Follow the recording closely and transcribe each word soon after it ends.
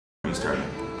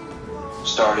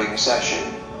Starting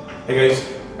session. Hey guys,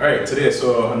 alright, today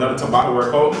so another Tabata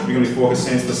workout. We're going to be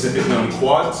focusing specifically on the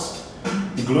quads,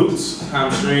 the glutes,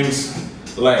 hamstrings,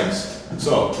 the legs.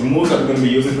 So the moves that we're going to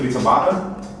be using for the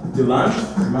Tabata, the lunge,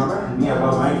 remember, knee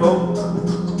above ankle.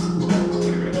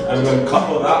 And we're going to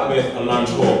couple that with a lunge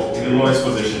hold in the lowest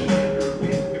position.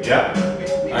 Yeah?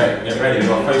 Alright, get ready, we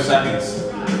got 5 seconds.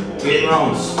 8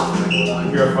 rounds.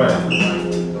 Purify.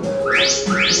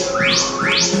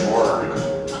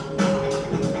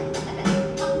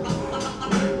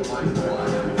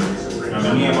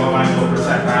 Remember, knee above ankle,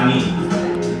 protect our knee.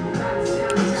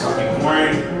 So keep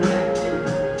pouring.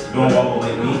 Don't wobble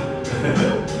like me.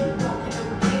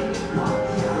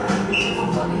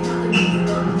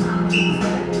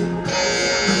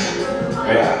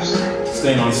 Right.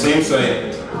 Staying on the same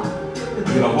side. You're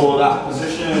gonna hold that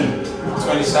position for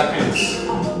 20 seconds.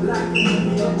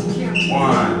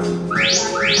 1.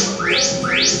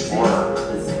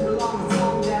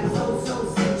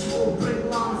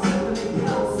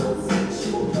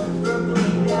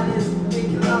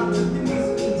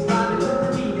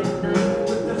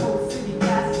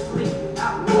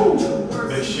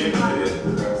 Big shake you did.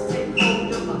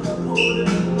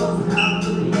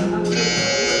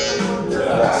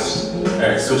 Yes.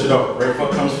 Alright, switch it up. Right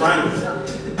foot comes front.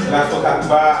 Left foot at the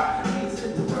back.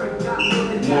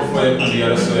 More foot on the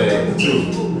other side.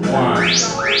 2, 1.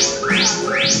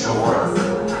 Go work.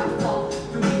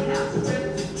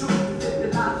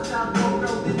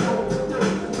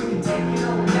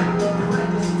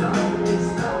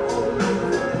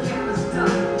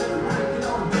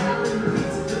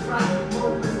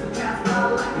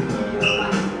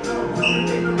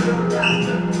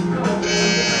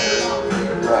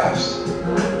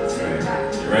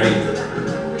 Ready?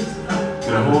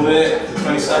 Gonna hold it for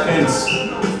 20 seconds.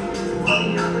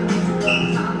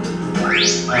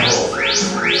 And hold.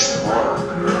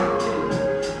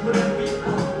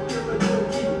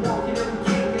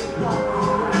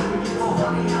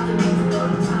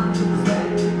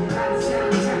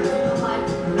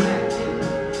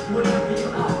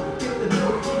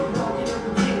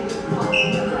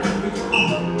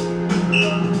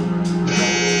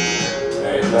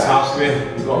 Alright, the top spin.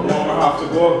 We got 1 more half to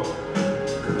go.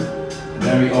 And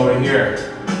then we out of here.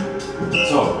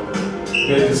 So,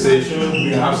 good to stay tuned.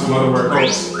 We have some other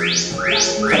workouts coming in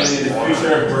the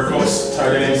future. Workouts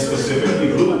targeting specifically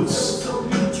glutes.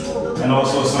 And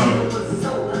also some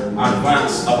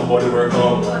advanced upper body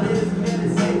workout for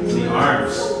the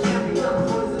arms.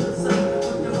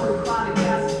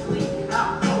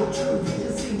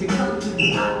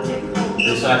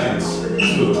 3 seconds.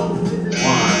 2, 1.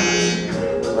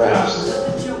 Rest.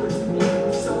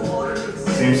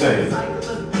 Same side.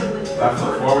 Left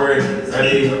foot forward.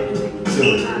 Ready? 2,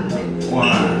 1.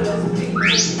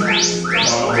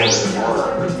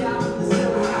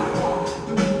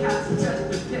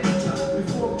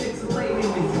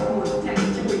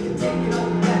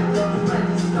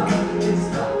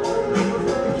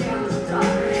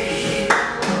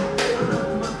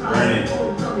 Burning.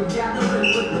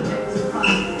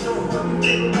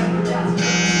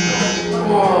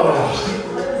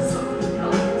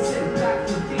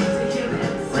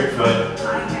 Right foot.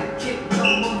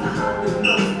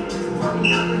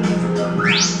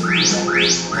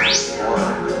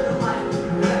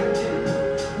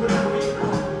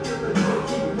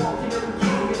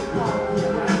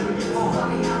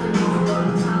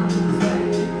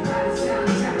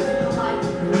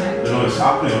 What's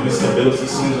happening? The stability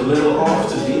seems a little off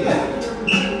today.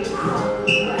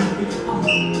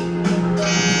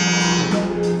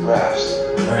 Rest.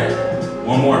 Alright,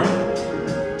 1 more.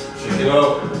 Shake it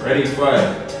out. Ready?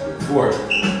 5, 4,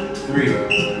 3,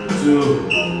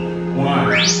 2, 1.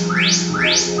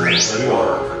 Let's go.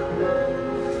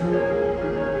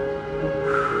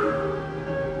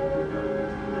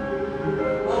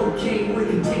 Okay, we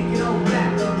can take it all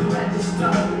back to the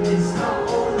register. It's all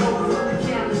over the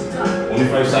canvas.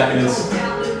 25 seconds.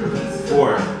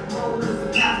 4.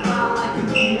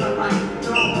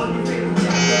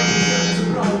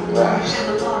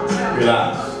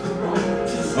 Relax.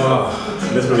 Oh,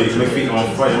 literally, my feet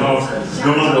on fire. No,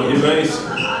 don't know about you guys,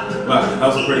 but that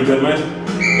was a pretty good one.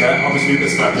 Yeah, obviously you can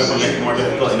start up and make it more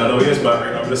difficult in other ways, but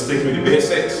right now we're just sticking with the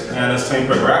basics, and as time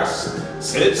progresses,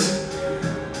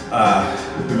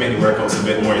 we make the workouts a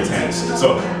bit more intense.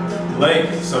 So,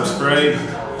 like, subscribe,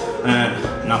 and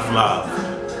enough love.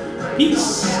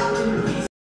 Peace.